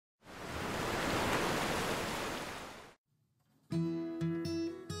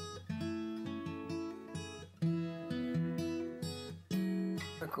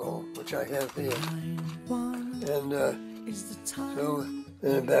charcoal, which I have here. And so in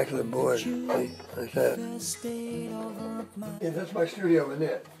the back of the board, like that. Yeah, that's my studio in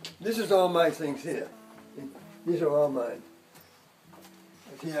there. This is all my things here. These are all mine.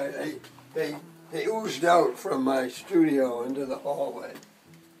 See, they oozed out from my studio into the hallway.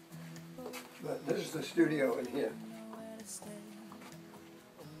 But this is the studio in here.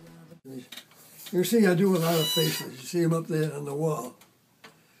 You see, I do a lot of faces. You see them up there on the wall.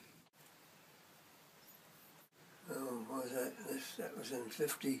 What was that? That was in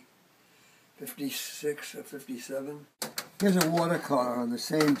 56 or 57. Here's a watercolor on a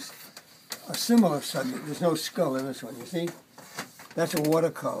similar subject. There's no skull in this one, you see? That's a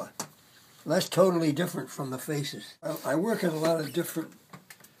watercolor. That's totally different from the faces. I work in a lot of different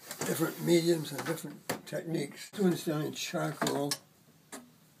mediums and different techniques. This one's done in charcoal.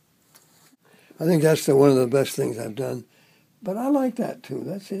 I think that's one of the best things I've done. But I like that too.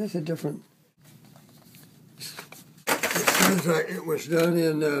 That's a different... It says it was done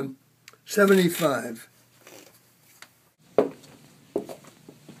in 75. And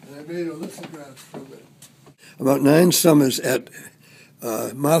I made a lithograph from it. About 9 summers at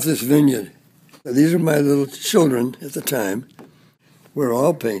Martha's Vineyard. These are my little children at the time. We're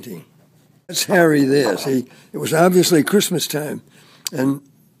all painting. That's Harry there. See, it was obviously Christmas time. And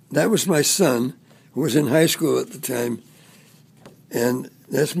that was my son, who was in high school at the time. And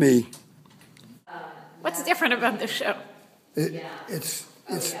that's me. What's different about this show? It's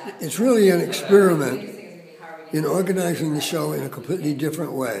really an experiment in organizing the show in a completely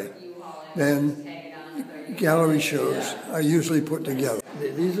different way than gallery shows are usually put together.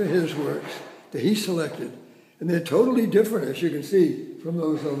 These are his works that he selected, and they're totally different, as you can see, from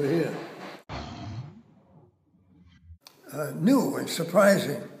those over here. New and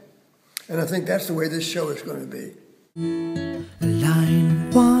surprising, and I think that's the way this show is going to be. Line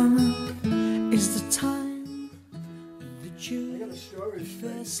 1 is the time that you I got a storage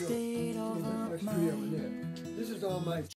space. first stayed over my This is all my